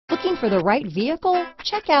Looking for the right vehicle?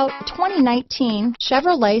 Check out 2019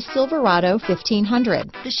 Chevrolet Silverado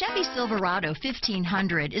 1500. The Chevy Silverado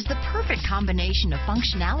 1500 is the perfect combination of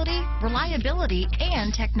functionality, reliability,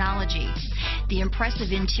 and technology. The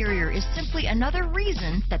impressive interior is simply another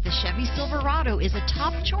reason that the Chevy Silverado is a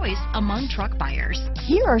top choice among truck buyers.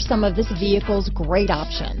 Here are some of this vehicle's great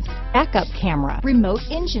options: backup camera, remote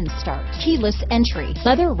engine start, keyless entry,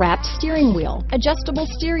 leather-wrapped steering wheel, adjustable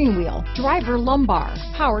steering wheel, driver lumbar,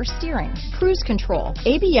 power steering, cruise control,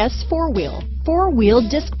 ABS four-wheel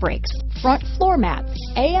disc brakes, front floor mats,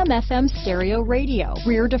 AM/FM stereo radio,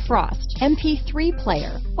 rear defrost, MP3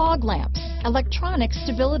 player, fog lamps, electronic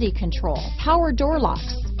stability control, power door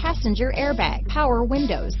locks, passenger airbag, power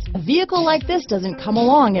windows. A vehicle like this doesn't come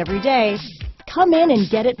along every day. Come in and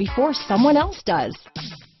get it before someone else does.